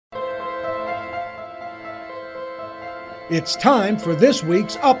It's time for this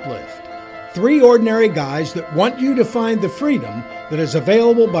week's Uplift. 3 ordinary guys that want you to find the freedom that is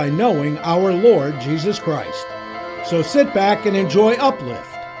available by knowing our Lord Jesus Christ. So sit back and enjoy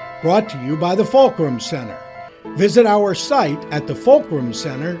Uplift, brought to you by the Fulcrum Center. Visit our site at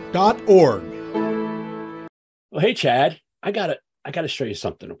thefulcrumcenter.org. Well, hey, Chad, I gotta show you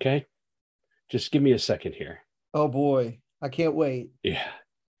something, okay? Just give me a second here. Oh boy, I can't wait. Yeah.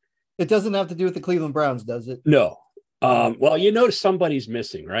 It doesn't have to do with the Cleveland Browns, does it? No. Well, you notice somebody's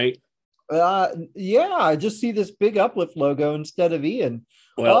missing, right? Yeah, I just see this big Uplift logo instead of Ian.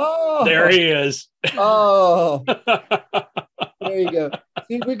 Well, there he is. Oh, there you go.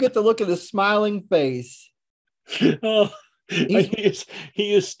 See, we get to look at his smiling face. Oh, he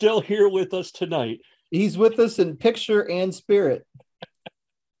is still here with us tonight. He's with us in picture and spirit.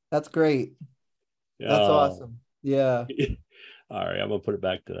 That's great. That's awesome. Yeah. All right, I'm gonna put it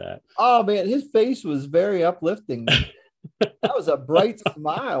back to that. Oh man, his face was very uplifting. That was a bright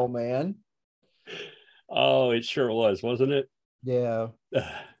smile, man. Oh, it sure was, wasn't it? Yeah.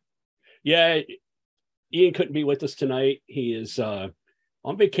 Yeah, Ian couldn't be with us tonight. He is on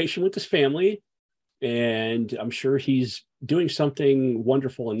vacation with his family, and I'm sure he's doing something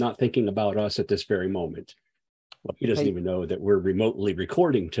wonderful and not thinking about us at this very moment. Well, he doesn't even know that we're remotely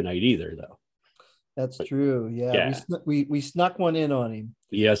recording tonight either, though. That's true. Yeah. We snuck one in on him.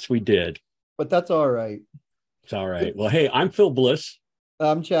 Yes, we did. But that's all right. It's all right. Well, hey, I'm Phil Bliss.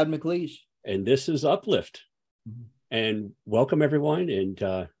 I'm Chad McLeish. And this is Uplift. Mm-hmm. And welcome, everyone.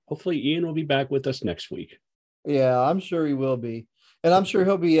 And hopefully Ian will be back with us next week. Yeah, I'm sure he will be. And I'm sure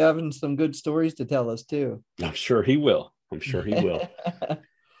he'll be having some good stories to tell us, too. I'm sure he will.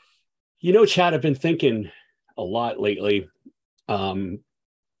 You know, Chad, I've been thinking a lot lately.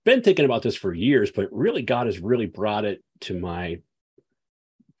 Been thinking about this for years, but really God has really brought it to my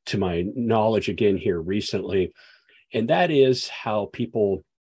knowledge again here recently. And that is how people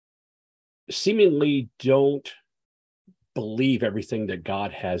seemingly don't believe everything that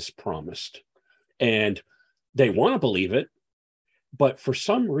God has promised. And they want to believe it, but for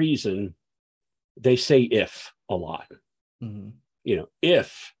some reason, they say if a lot. Mm-hmm. You know,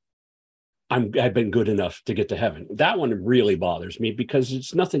 if I've been good enough to get to heaven. That one really bothers me because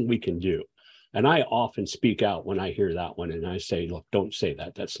it's nothing we can do. And I often speak out when I hear that one and I say, look, don't say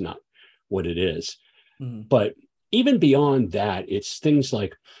that. That's not what it is. Mm-hmm. But even beyond that, it's things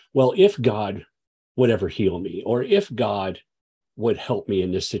like, well, if God would ever heal me, or if God would help me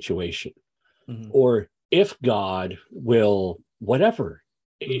in this situation, mm-hmm. or if God will, whatever,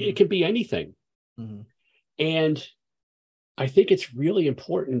 mm-hmm. it can be anything. Mm-hmm. And I think it's really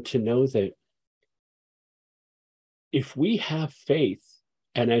important to know that if we have faith,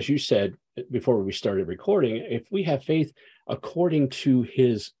 and as you said before we started recording, if we have faith according to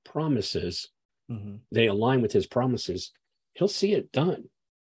his promises, mm-hmm. they align with his promises, he'll see it done.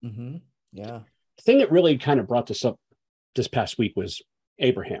 Mm-hmm. Yeah. The thing that really kind of brought this up this past week was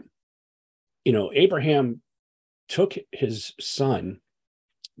Abraham. You know, Abraham took his son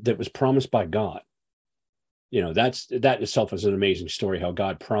that was promised by God. You know, that itself is an amazing story, how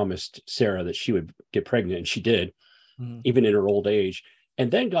God promised Sarah that she would get pregnant, and she did, mm-hmm. even in her old age. And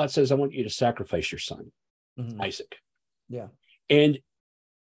then God says, I want you to sacrifice your son, mm-hmm. Isaac. Yeah. And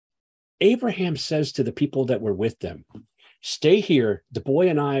Abraham says to the people that were with them, stay here. The boy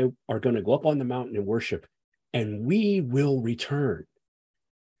and I are going to go up on the mountain and worship, and we will return.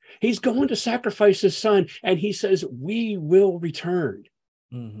 He's going to sacrifice his son, and he says, we will return.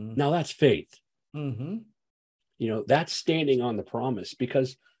 Mm-hmm. Now that's faith. Mm-hmm. You know, that's standing on the promise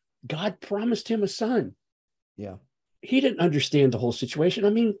because God promised him a son. Yeah. He didn't understand the whole situation.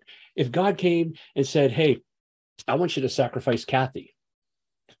 I mean, if God came and said, hey, I want you to sacrifice Kathy,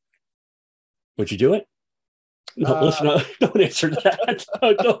 would you do it? No, listen, don't answer that.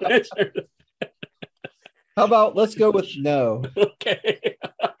 Don't answer that. How about let's go with no? Okay.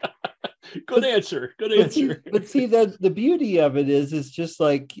 Good answer. But see that the beauty of it is just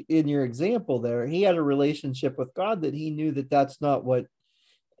like in your example there, he had a relationship with God that he knew that's not what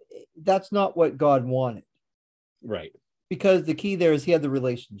God wanted. Right. Because the key there is he had the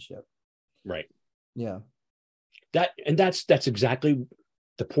relationship. Right. Yeah. That's exactly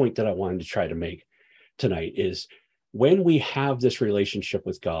the point that I wanted to try to make tonight is when we have this relationship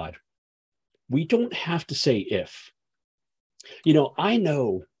with God, we don't have to say if. You know, I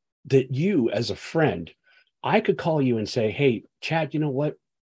know that you as a friend, I could call you and say, hey, Chad, you know what?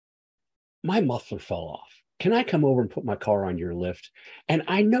 My muffler fell off. Can I come over and put my car on your lift? And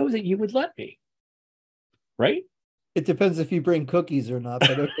I know that you would let me, right? It depends if you bring cookies or not,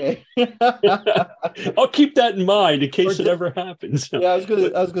 but okay. I'll keep that in mind in case it ever happens. Yeah, I was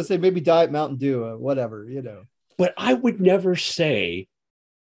gonna say maybe Diet Mountain Dew, whatever, you know. But I would never say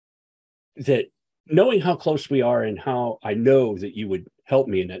that, knowing how close we are and how I know that you would help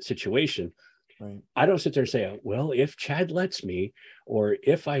me in that situation. Right. I don't sit there and say, well, if Chad lets me, or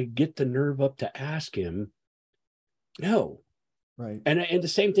if I get the nerve up to ask him. No. Right. And the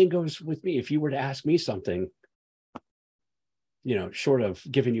same thing goes with me. If you were to ask me something, short of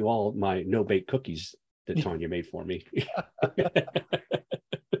giving you all my no-bake cookies that Tanya made for me.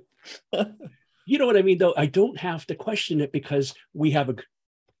 You know what I mean, though? I don't have to question it because we have a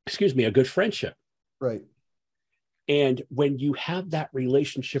good friendship. Right. And when you have that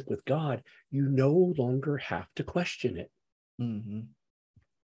relationship with God, you no longer have to question it. Mm-hmm.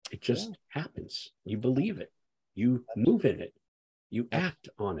 It just happens. You believe it. You move in it. You act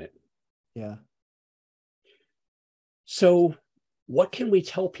on it. Yeah. So what can we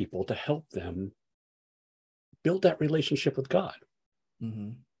tell people to help them build that relationship with God? Mm-hmm.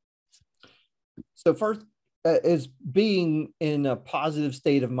 So first is being in a positive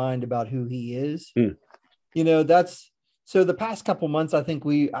state of mind about who he is. That's so the past couple months, I think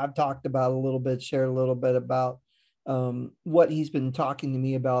I've talked about a little bit, shared a little bit about what he's been talking to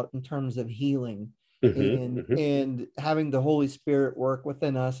me about in terms of healing and having the Holy Spirit work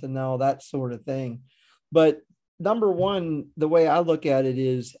within us and all that sort of thing. But number one, the way I look at it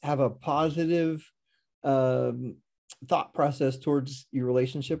is have a positive thought process towards your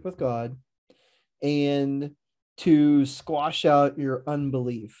relationship with God, and to squash out your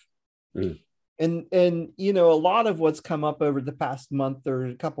unbelief. And a lot of what's come up over the past month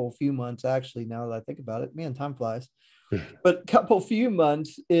or few months, actually, now that I think about it, man, time flies. But few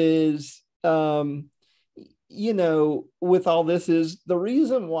months is, with all this, is the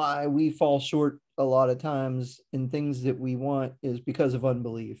reason why we fall short a lot of times in things that we want is because of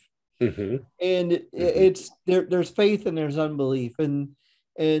unbelief. And it's there's faith and there's unbelief, and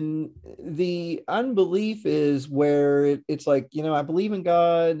the unbelief is where it's like, I believe in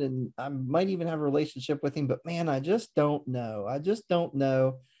God and I might even have a relationship with him, but man, I just don't know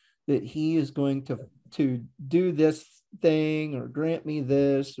that he is going to do this thing or grant me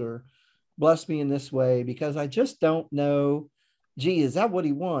this or bless me in this way, because I just don't know, is that what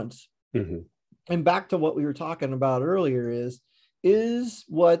he wants? And back to what we were talking about earlier, is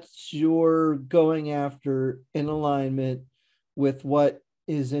what you're going after in alignment with what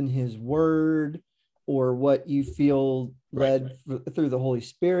is in his word, or what you feel led through the Holy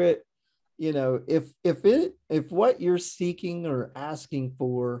Spirit? If what you're seeking or asking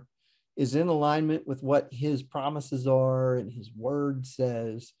for is in alignment with what his promises are and his word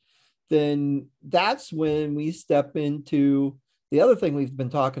says, then that's when we step into the other thing we've been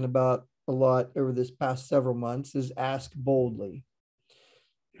talking about a lot over this past several months, is ask boldly.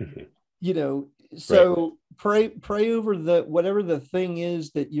 So pray over whatever the thing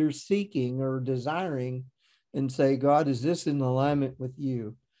is that you're seeking or desiring, and say, God, is this in alignment with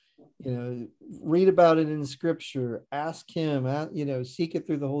you? Read about it in Scripture, ask him, seek it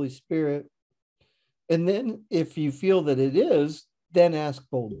through the Holy Spirit. And then if you feel that it is, then ask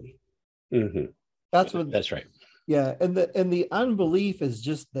boldly. That's right. Yeah. And the unbelief is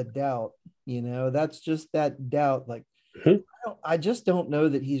just the doubt, that's just that doubt. Like, I just don't know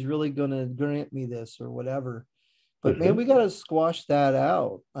that he's really going to grant me this or whatever. But man, we got to squash that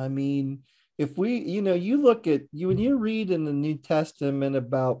out. I mean, if we, you look at when you read in the New Testament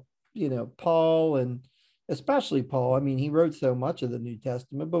about, Paul, and especially Paul, I mean, he wrote so much of the New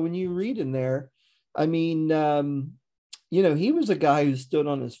Testament, but when you read in there, I mean, he was a guy who stood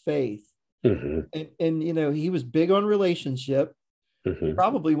on his faith, and he was big on relationship.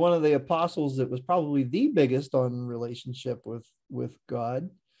 Probably one of the apostles that was probably the biggest on relationship with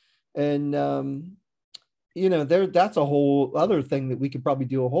God. And that's a whole other thing that we could probably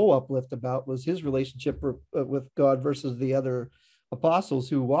do a whole uplift about, was his relationship with God versus the other apostles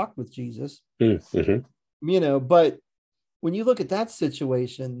who walked with Jesus. But when you look at that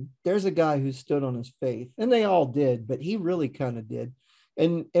situation, there's a guy who stood on his faith, and they all did, but he really kind of did.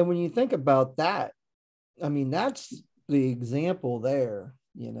 And when you think about that, I mean, that's the example there,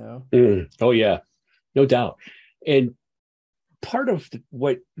 Oh yeah, no doubt. And part of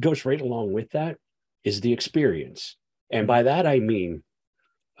what goes right along with that is the experience. And by that I mean,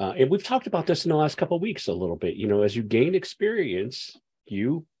 and we've talked about this in the last couple of weeks a little bit, as you gain experience,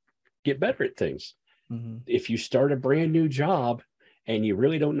 you get better at things. If you start a brand new job and you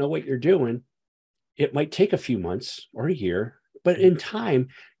really don't know what you're doing, it might take a few months or a year, but in time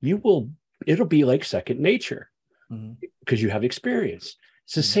it'll be like second nature, because you have experience.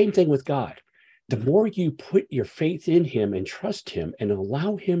 It's the same thing with God. The more you put your faith in him and trust him and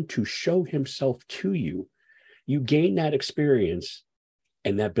allow him to show himself to you, you gain that experience,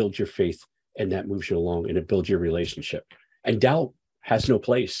 and that builds your faith and that moves you along, and it builds your relationship. And doubt has no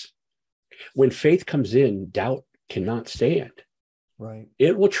place. When faith comes in, doubt cannot stand. Right.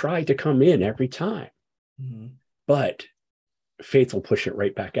 It will try to come in every time, but faith will push it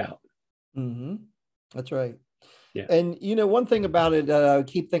right back out. That's right. Yeah. And, one thing about it that I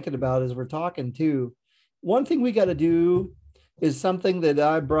keep thinking about as we're talking too, one thing we got to do is something that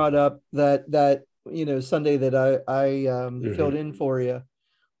I brought up that Sunday that I filled in for you.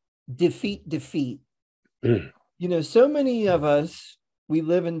 Defeat. So many of us, we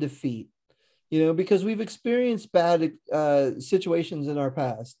live in defeat, because we've experienced bad situations in our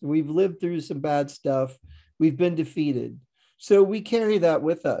past. We've lived through some bad stuff. We've been defeated. So we carry that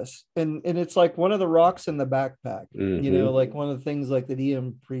with us. And it's like one of the rocks in the backpack, like one of the things like that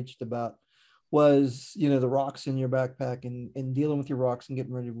Ian preached about was, the rocks in your backpack and dealing with your rocks and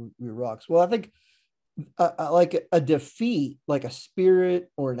getting ready with your rocks. Well, I think like a defeat, like a spirit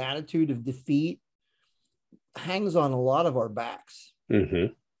or an attitude of defeat hangs on a lot of our backs,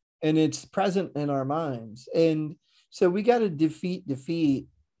 and it's present in our minds. And so we got to defeat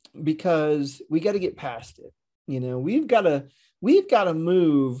because we got to get past it. We've got to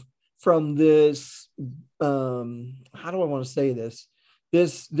move from this. How do I want to say this?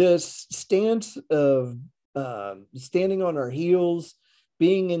 This stance of standing on our heels,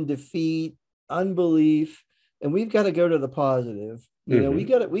 being in defeat, unbelief, and we've got to go to the positive. We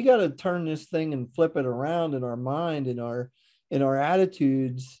got to turn this thing and flip it around in our mind, in our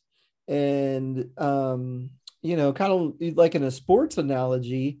attitudes, and kind of like in a sports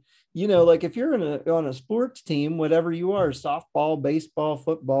analogy. Like if you're on a sports team, whatever you are, softball, baseball,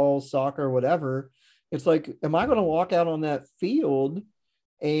 football, soccer, whatever, it's like, am I going to walk out on that field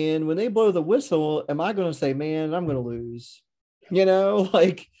and when they blow the whistle, am I going to say, man, I'm going to lose?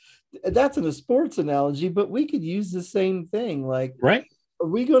 Like that's in a sports analogy, but we could use the same thing. Like, right. Are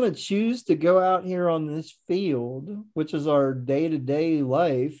we going to choose to go out here on this field, which is our day-to-day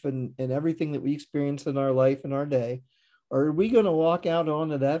life and everything that we experience in our life and our day? Or are we going to walk out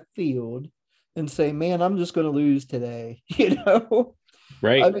onto that field and say, man, I'm just going to lose today?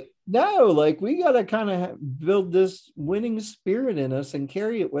 Right. I mean, no, like we got to kind of build this winning spirit in us and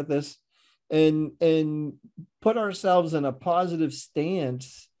carry it with us and put ourselves in a positive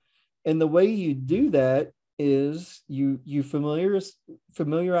stance. And the way you do that is you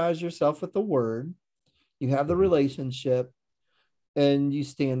familiarize yourself with the word, you have the relationship, and you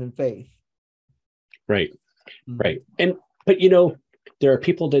stand in faith. Right. Right. But there are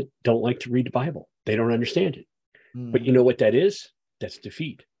people that don't like to read the Bible. They don't understand it. But you know what that is? That's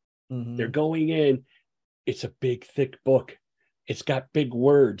defeat. They're going in. It's a big, thick book. It's got big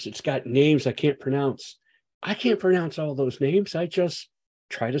words. It's got names I can't pronounce. I can't pronounce all those names. I just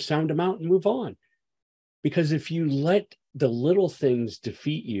try to sound them out and move on. Because if you let the little things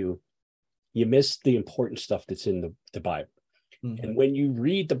defeat you, you miss the important stuff that's in the Bible. And when you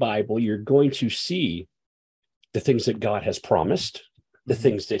read the Bible, you're going to see the things that God has promised, the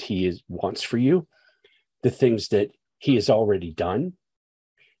things that he wants for you, the things that he has already done.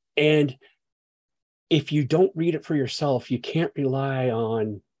 And if you don't read it for yourself, you can't rely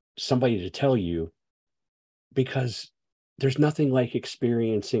on somebody to tell you, because there's nothing like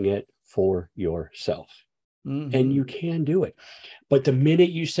experiencing it for yourself. And you can do it. But the minute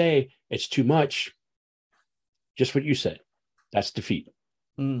you say it's too much, just what you said, that's defeat.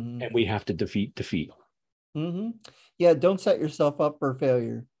 And we have to defeat. Yeah, don't set yourself up for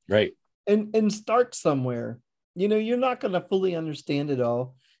failure. Right. And start somewhere. You're not going to fully understand it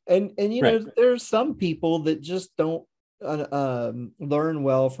all. And right. There's some people that just don't learn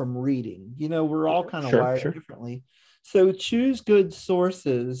well from reading. We're all kind of wired differently. So choose good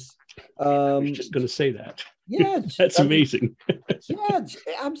sources. I was just going to say that. Yeah. That's amazing. Yeah,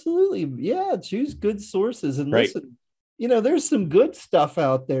 absolutely. Yeah. Choose good sources and listen. There's some good stuff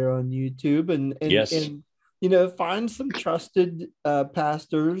out there on YouTube and yes. And find some trusted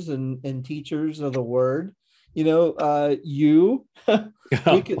pastors and teachers of the word. People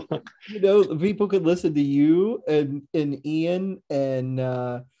could listen to you and Ian and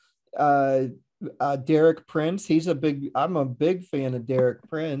Derek Prince. I'm a big fan of Derek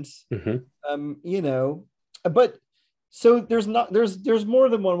Prince. But so there's more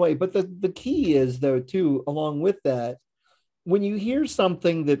than one way. But the key is though too, along with that, when you hear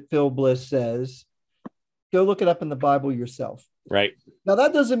something that Phil Bliss says, go look it up in the Bible yourself. Right. Now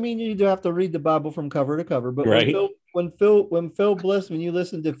that doesn't mean you have to read the Bible from cover to cover, but right. when you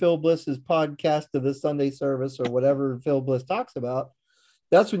listen to Phil Bliss's podcast of the Sunday service or whatever Phil Bliss talks about,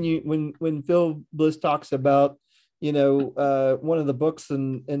 that's when Phil Bliss talks about, one of the books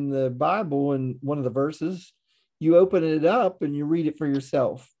in the Bible and one of the verses, you open it up and you read it for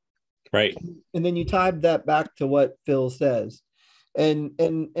yourself. Right. And then you tie that back to what Phil says. And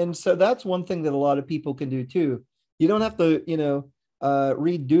so that's one thing that a lot of people can do too. You don't have to,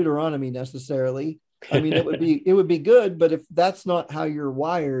 read Deuteronomy necessarily. I mean, it would be good, but if that's not how you're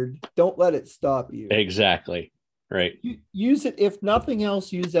wired, don't let it stop you. Exactly. Right. Use it. If nothing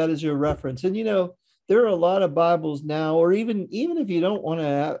else, use that as your reference. And, there are a lot of Bibles now, or even if you don't want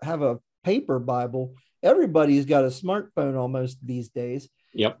to have a paper Bible, everybody's got a smartphone almost these days.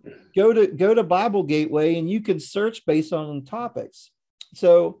 Yep. Go to Bible Gateway and you can search based on topics.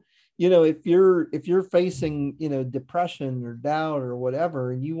 So, if you're facing, depression or doubt or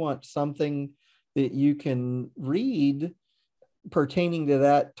whatever, and you want something that you can read pertaining to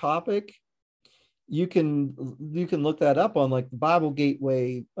that topic, you can look that up on like the Bible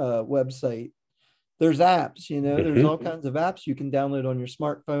Gateway website. There's apps, there's all kinds of apps you can download on your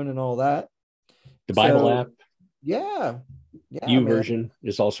smartphone and all that. The Bible app. Yeah. YouVersion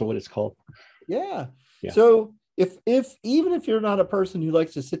is also what it's called. Yeah. So if even if you're not a person who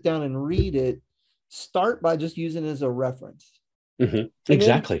likes to sit down and read it, start by just using it as a reference.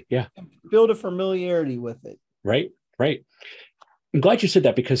 Exactly. Yeah. Build a familiarity with it. Right. I'm glad you said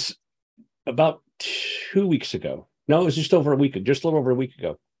that, because about 2 weeks ago, no, it was just a little over a week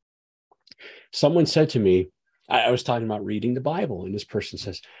ago, someone said to me, I was talking about reading the Bible, and this person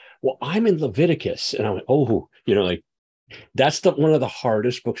says, well, I'm in Leviticus. And I went, oh, that's one of the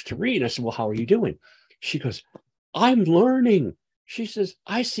hardest books to read. And I said, well, how are you doing? She goes, I'm learning. She says,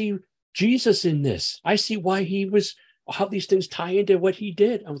 I see Jesus in this. I see how these things tie into what he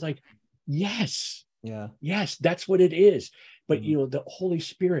did. I was like, yes. Yeah. Yes, that's what it is. But, the Holy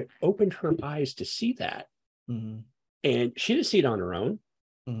Spirit opened her eyes to see that. Mm-hmm. And she didn't see it on her own.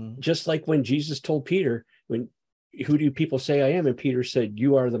 Mm-hmm. Just like when Jesus told Peter, who do people say I am? And Peter said,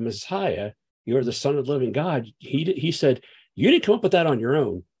 you are the Messiah. You are the Son of the living God. He said, you didn't come up with that on your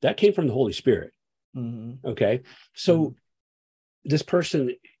own. That came from the Holy Spirit. Mm-hmm. Okay. So this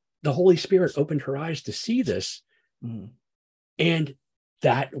person, the Holy Spirit opened her eyes to see this. Mm-hmm. And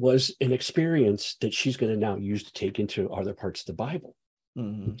that was an experience that she's going to now use to take into other parts of the Bible.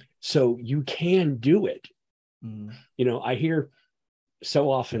 Mm-hmm. So you can do it. Mm-hmm. I hear so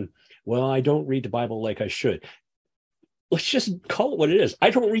often, well, I don't read the Bible like I should. Let's just call it what it is.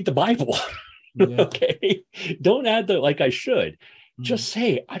 I don't read the Bible. Yeah. Okay. Don't add the like I should. Mm-hmm. Just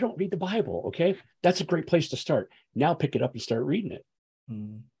say, I don't read the Bible. Okay. That's a great place to start. Now pick it up and start reading it.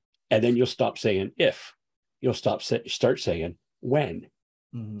 Mm-hmm. And then you'll stop saying if. You'll start saying when.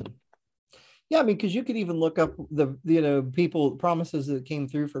 Mm-hmm. Yeah, I mean, because you could even look up the people promises that came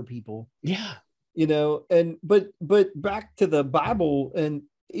through for people. Yeah. And but back to the Bible, and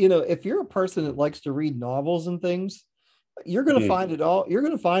if you're a person that likes to read novels and things, you're going to find it all. You're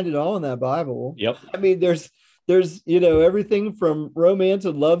going to find it all in that Bible. Yep. I mean, there's everything from romance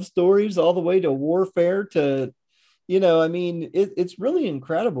and love stories all the way to warfare to, I mean, it's really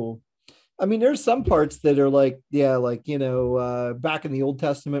incredible. I mean, there's some parts that are like back in the Old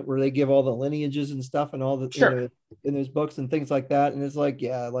Testament where they give all the lineages and stuff and all the in those books and things like that. And it's like,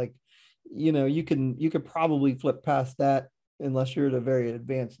 you could probably flip past that unless you're at a very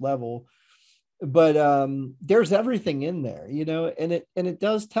advanced level. But there's everything in there, and it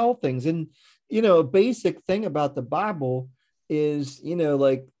does tell things. And a basic thing about the Bible is,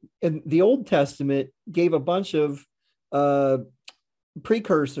 like in the Old Testament gave a bunch of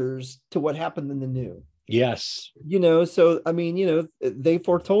precursors to what happened in the New. Yes. So I mean, they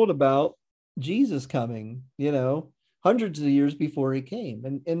foretold about Jesus coming, hundreds of years before he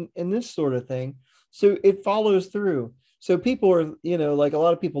came, and this sort of thing. So it follows through. So people are, like a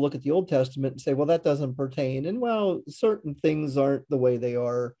lot of people look at the Old Testament and say, well, that doesn't pertain. And well, certain things aren't the way they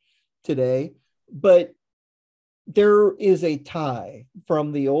are today, but there is a tie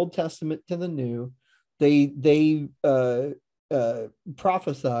from the Old Testament to the New. They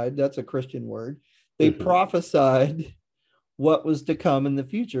prophesied, that's a Christian word. They prophesied what was to come in the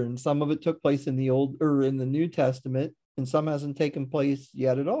future. And some of it took place in in the New Testament, and some hasn't taken place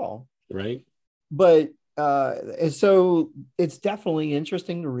yet at all. Right. But so it's definitely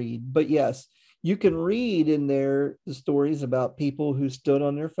interesting to read. But yes, you can read in there the stories about people who stood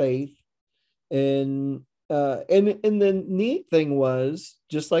on their faith. And the neat thing was,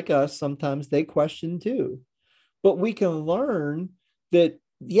 just like us, sometimes they questioned too. But we can learn that,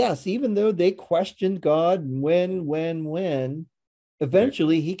 yes, even though they questioned God when,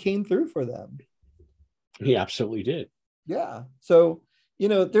 eventually he came through for them. He absolutely did. Yeah. So,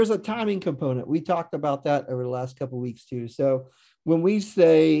 there's a timing component. We talked about that over the last couple of weeks too. So when we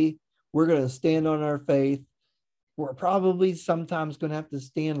say we're going to stand on our faith, we're probably sometimes going to have to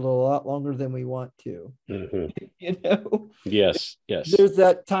stand a lot longer than we want to. Yes. There's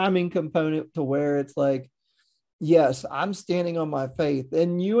that timing component to where it's like, yes, I'm standing on my faith,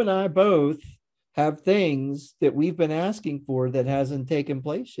 and you and I both have things that we've been asking for that hasn't taken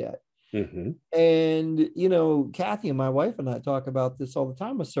place yet. And Kathy and my wife and I talk about this all the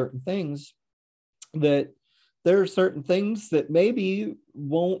time with certain things, that there are certain things that maybe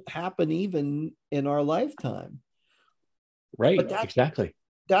won't happen even in our lifetime. Right. Exactly.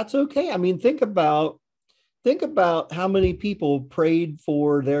 That's okay. I mean, think about how many people prayed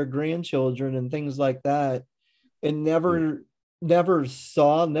for their grandchildren and things like that, and never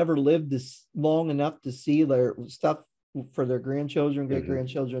lived this long enough to see their stuff for their grandchildren, great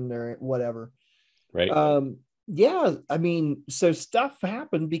grandchildren, their whatever. Right. Yeah. I mean, so stuff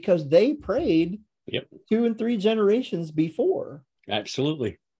happened because they prayed 2 and 3 generations before.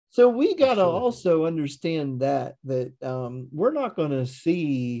 Absolutely. So we got to also understand that we're not going to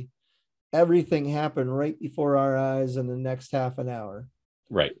see everything happen right before our eyes in the next half an hour.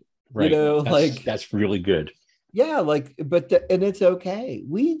 Right. That's really good. Yeah. And it's okay.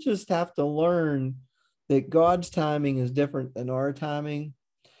 We just have to learn that God's timing is different than our timing.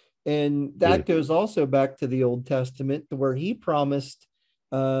 And that goes also back to the Old Testament, where he promised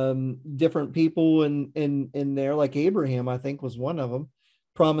different people in there, like Abraham, I think was one of them,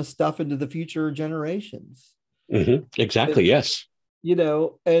 promised stuff into the future generations. Exactly. Yes.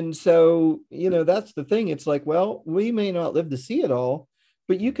 And so, that's the thing. It's like, well, we may not live to see it all,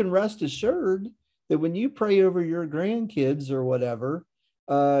 but you can rest assured that when you pray over your grandkids or whatever,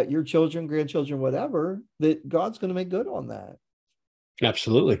 your children, grandchildren, whatever, that God's going to make good on that.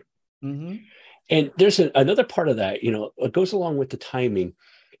 Absolutely. And there's another part of that, it goes along with the timing,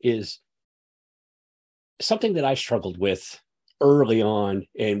 is something that I struggled with early on.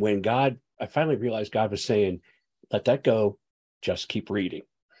 And when I finally realized God was saying, let that go, just keep reading.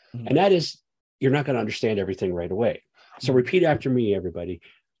 And that is, you're not going to understand everything right away. So repeat after me, everybody.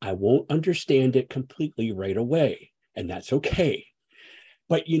 I won't understand it completely right away. And that's okay.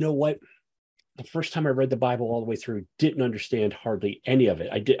 But you know what? The first time I read the Bible all the way through, didn't understand hardly any of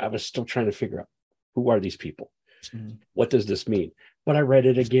it. I was still trying to figure out, who are these people? What does this mean? But I read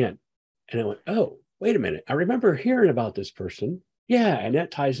it again and I went, oh, wait a minute. I remember hearing about this person. Yeah. And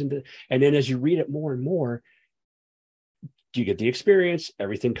that ties into, and then as you read it more and more, you get the experience,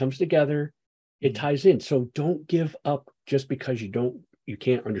 everything comes together, it ties in. So don't give up just because you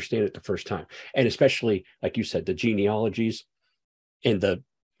can't understand it the first time. And especially, like you said, the genealogies and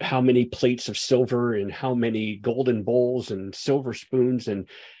how many plates of silver and how many golden bowls and silver spoons and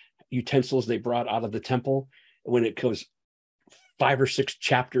utensils they brought out of the temple, when it goes 5 or 6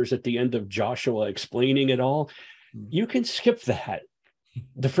 chapters at the end of Joshua explaining it all, you can skip that.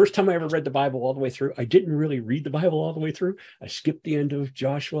 The first time I ever read the Bible all the way through, I didn't really read the Bible all the way through. I skipped the end of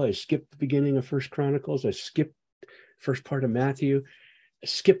Joshua. I skipped the beginning of First Chronicles. I skipped first part of Matthew. I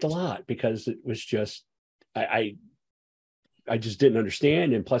skipped a lot because it was just, I just didn't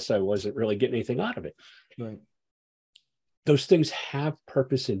understand. And plus I wasn't really getting anything out of it. Right. Those things have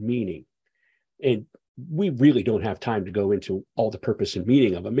purpose and meaning. And we really don't have time to go into all the purpose and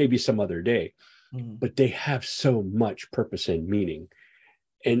meaning of them, maybe some other day, but they have so much purpose and meaning.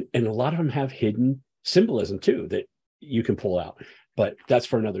 And a lot of them have hidden symbolism too, that you can pull out, but that's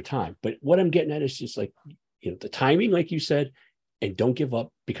for another time. But what I'm getting at is just like, the timing, like you said, and don't give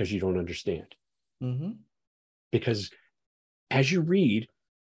up because you don't understand. Because as you read,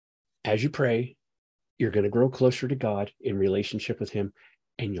 as you pray, you're going to grow closer to God in relationship with him,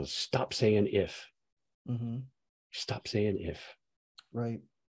 and you'll stop saying if. Stop saying if. Right.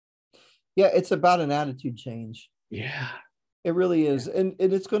 Yeah, it's about an attitude change. Yeah. It really is. And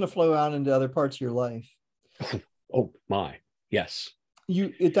it's going to flow out into other parts of your life. Oh my. Yes.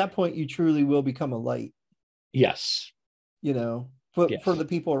 At that point, you truly will become a light. Yes. For the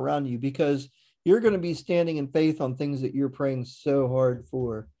people around you, because you're going to be standing in faith on things that you're praying so hard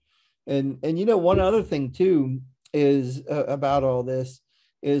for. And one other thing too is about all this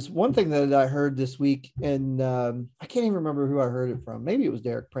is one thing that I heard this week, and I can't even remember who I heard it from. Maybe it was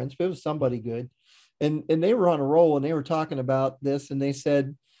Derek Prince, but it was somebody good. And they were on a roll and they were talking about this. And they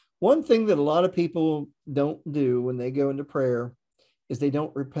said, one thing that a lot of people don't do when they go into prayer is they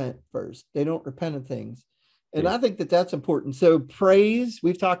don't repent first. They don't repent of things. And I think that that's important. So praise,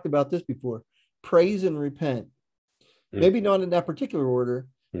 we've talked about this before, praise and repent, maybe not in that particular order,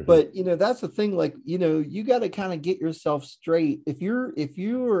 but that's the thing. Like, you got to kind of get yourself straight. If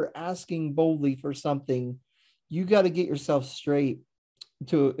you are asking boldly for something, you got to get yourself straight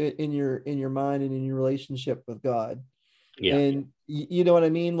in your mind and in your relationship with God. And you know what I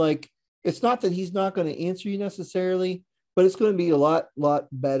mean? Like, it's not that he's not going to answer you necessarily, but it's going to be a lot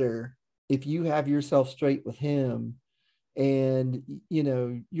better if you have yourself straight with him, and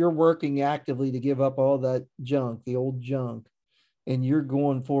you're working actively to give up all that junk, the old junk, and you're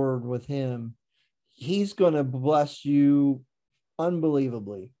going forward with him. He's going to bless you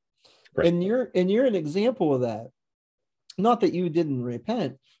unbelievably. Right. And you're an example of that. Not that you didn't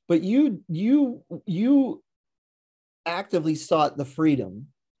repent, but you actively sought the freedom.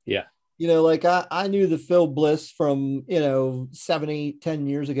 Yeah. Like I knew the Phil Bliss from 7, 8, 10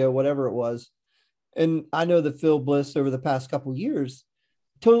 years ago, whatever it was. And I know the Phil Bliss over the past couple of years,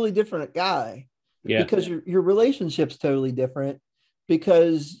 totally different guy. Yeah. Because your relationship's totally different,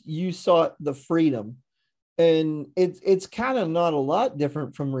 because you sought the freedom. And it's kind of not a lot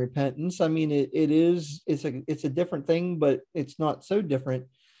different from repentance. I mean, it's a different thing, but it's not so different.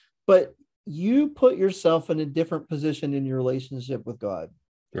 But you put yourself in a different position in your relationship with God.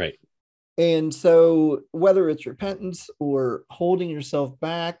 Right. And so whether it's repentance or holding yourself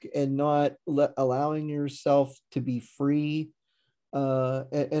back and not allowing yourself to be free,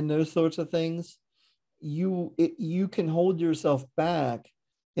 and those sorts of things, you can hold yourself back,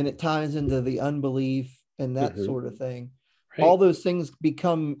 and it ties into the unbelief and that sort of thing. Right. All those things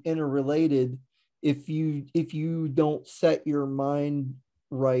become interrelated if you don't set your mind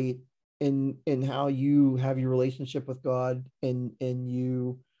right in how you have your relationship with God, and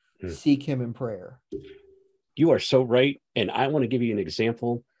you seek him in prayer. You are so right. And I want to give you an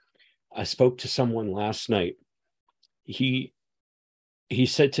example. I spoke to someone last night. He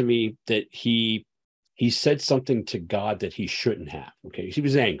said to me that he said something to God that he shouldn't have. Okay. He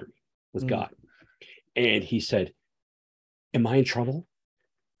was angry with God. And he said, "Am I in trouble?"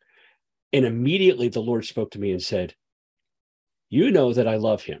 And immediately the Lord spoke to me and said, "You know that I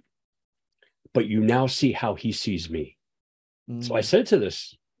love him, but you now see how he sees me." So I said to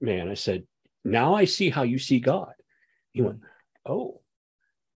this man, I said, "Now I see how you see God." He went, "Oh,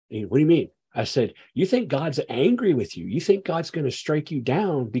 what do you mean?" I said, "You think God's angry with you? You think God's going to strike you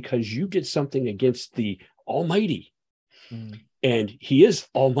down because you did something against the Almighty." And he is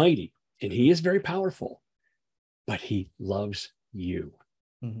Almighty, and he is very powerful, but he loves you.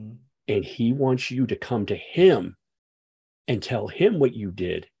 And he wants you to come to him and tell him what you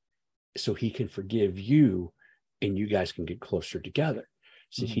did so he can forgive you and you guys can get closer together.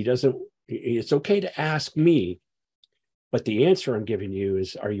 So it's okay to ask me, but the answer I'm giving you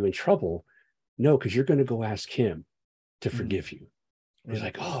is, are you in trouble? No, because you're going to go ask him to forgive you. Right. He's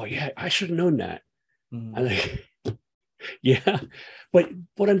like, "Oh yeah, I should have known that." I'm like, yeah. But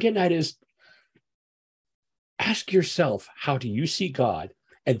what I'm getting at is, ask yourself, how do you see God?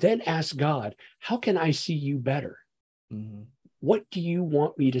 And then ask God, how can I see you better? What do you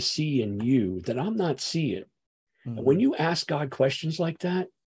want me to see in you that I'm not seeing? And when you ask God questions like that,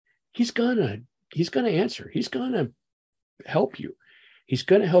 he's gonna answer. He's gonna help you. He's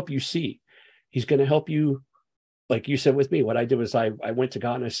gonna help you see. He's gonna help you, like you said with me. What I did was I went to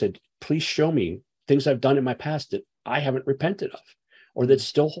God and I said, "Please show me things I've done in my past that I haven't repented of, or that's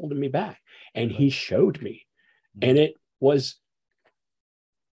still holding me back." And he showed me. And it was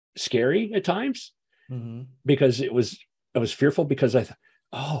scary at times, because I was fearful, because I thought,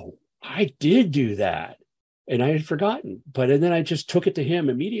 "Oh, I did do that." And I had forgotten, and then I just took it to him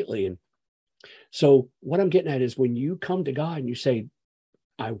immediately. And so what I'm getting at is, when you come to God and you say,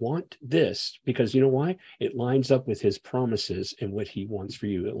 "I want this," because you know why? It lines up with his promises and what he wants for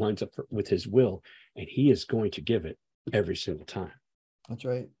you. It lines up with his will, and he is going to give it every single time. That's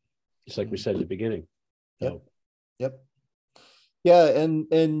right. It's like we said at the beginning. Yep. So. Yep. Yeah.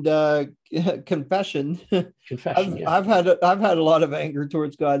 And confession. Confession. I've had a lot of anger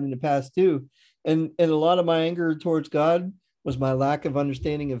towards God in the past too. And a lot of my anger towards God was my lack of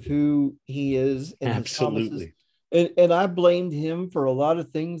understanding of who he is and absolutely. His promises. And I blamed him for a lot of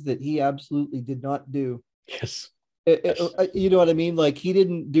things that he absolutely did not do. Yes. You know what I mean? Like, he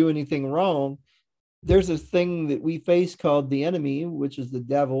didn't do anything wrong. There's this thing that we face called the enemy, which is the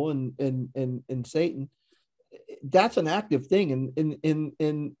devil and Satan. That's an active thing. And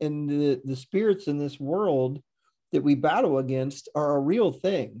the spirits in this world that we battle against are a real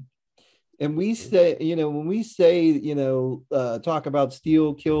thing. And we say, when we say, talk about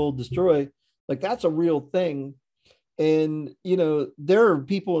steal, kill, destroy, like, that's a real thing. And, there are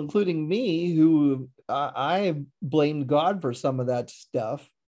people, including me, who I blamed God for some of that stuff.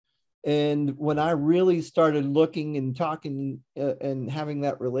 And when I really started looking and talking and having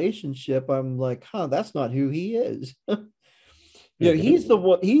that relationship, I'm like, that's not who he is. He's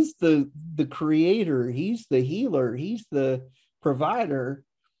the creator. He's the healer. He's the provider.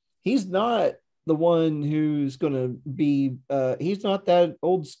 He's not the one who's going to be he's not that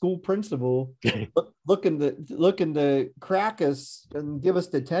old school principal looking to crack us and give us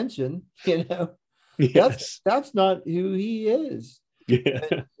detention, you know. Yes. That's not who he is.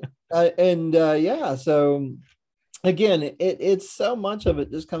 Yeah. So again, it's so much of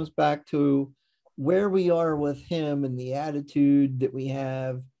it just comes back to where we are with him and the attitude that we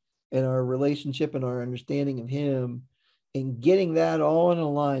have and our relationship and our understanding of him, and getting that all in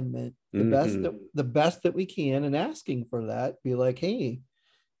alignment, the best that we can, and asking for that. Be like, hey,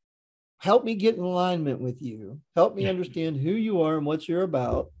 help me get in alignment with you. Help me understand who you are and what you're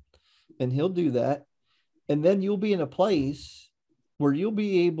about. And he'll do that. And then you'll be in a place where you'll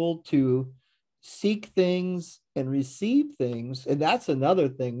be able to seek things and receive things. And that's another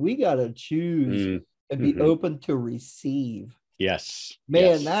thing. We got to choose and be open to receive. Yes.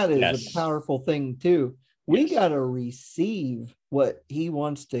 Man, that is a powerful thing too. We got to receive what he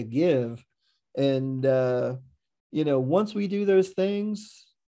wants to give. And, once we do those things,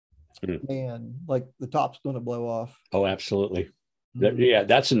 man, like the top's going to blow off. Oh, absolutely.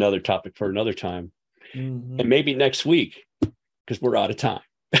 That's another topic for another time. And maybe next week, because we're out of time.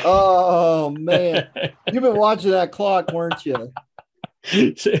 Oh, man. You've been watching that clock, weren't you?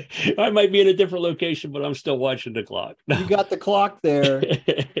 I might be in a different location, but I'm still watching the clock. You got the clock there.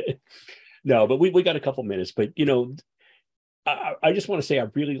 No, but we got a couple minutes. But, I just want to say I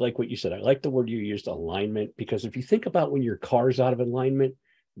really like what you said. I like the word you used, alignment, because if you think about when your car's out of alignment,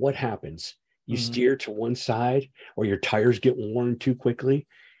 what happens? You steer to one side, or your tires get worn too quickly.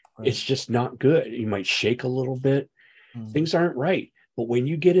 Right. It's just not good. You might shake a little bit. Things aren't right. But when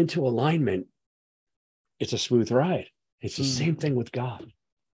you get into alignment, it's a smooth ride. It's the same thing with God.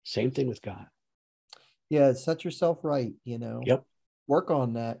 Same thing with God. Yeah, set yourself right, Yep. Work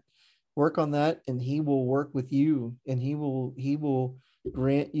on that, and he will work with you, and he will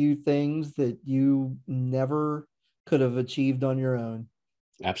grant you things that you never could have achieved on your own.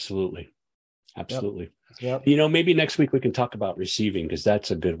 Absolutely. Yep. Maybe next week we can talk about receiving, because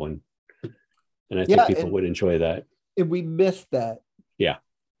that's a good one. And I think people would enjoy that. And we missed that. Yeah.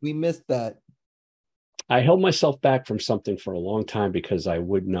 We missed that. I held myself back from something for a long time because I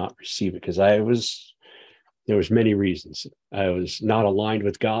would not receive it, because there was many reasons. I was not aligned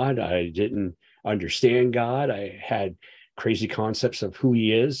with God. I didn't understand God. I had crazy concepts of who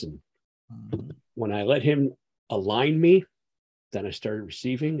he is. And when I let him align me, then I started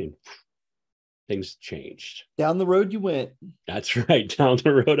receiving, and things changed. Down the road you went. That's right. Down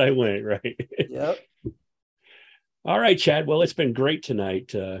the road I went, right? Yep. All right, Chad. Well, it's been great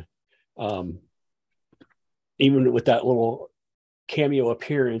tonight. Even with that little cameo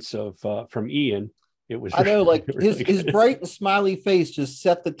appearance from Ian, it was. I know, like his bright and smiley face just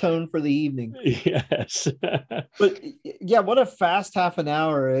set the tone for the evening. Yes. But yeah, what a fast half an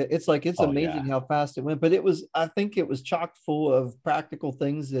hour! It's amazing how fast it went. But I think it was chock full of practical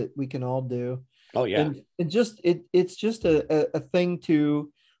things that we can all do. Oh yeah, and it's just a thing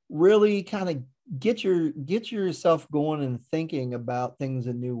to really kind of get yourself going and thinking about things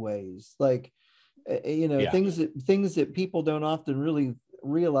in new ways, like things that people don't often really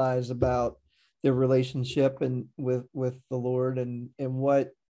realize about their relationship and with the Lord, and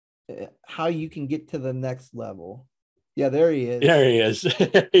how you can get to the next level. Yeah, there he is.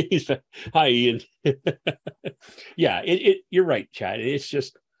 There he is. Hi, Ian. Yeah, you're right, Chad.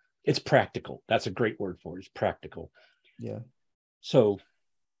 It's practical. That's a great word for it. It's practical. Yeah. So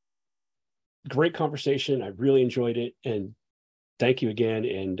great conversation. I really enjoyed it. And thank you again.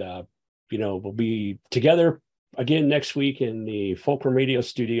 And, we'll be together again next week in the Fulcrum Radio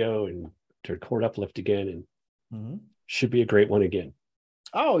studio and to record Uplift again. And should be a great one again.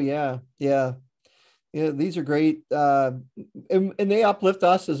 Oh, yeah. Yeah. Yeah, these are great. And they uplift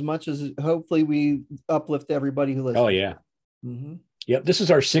us as much as hopefully we uplift everybody who listens. Oh, yeah. Yep. This is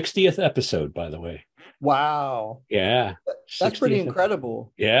our 60th episode, by the way. Wow. Yeah. That's pretty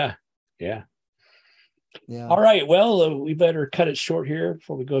incredible. Yeah. Yeah. Yeah. All right. Well, we better cut it short here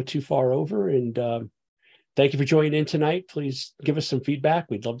before we go too far over. And thank you for joining in tonight. Please give us some feedback.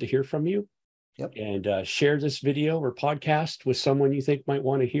 We'd love to hear from you. Yep. And share this video or podcast with someone you think might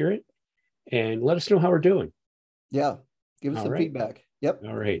want to hear it. And let us know how we're doing. Yeah. Give us some feedback. Yep.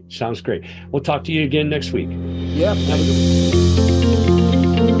 All right. Sounds great. We'll talk to you again next week. Yep. Have a good week.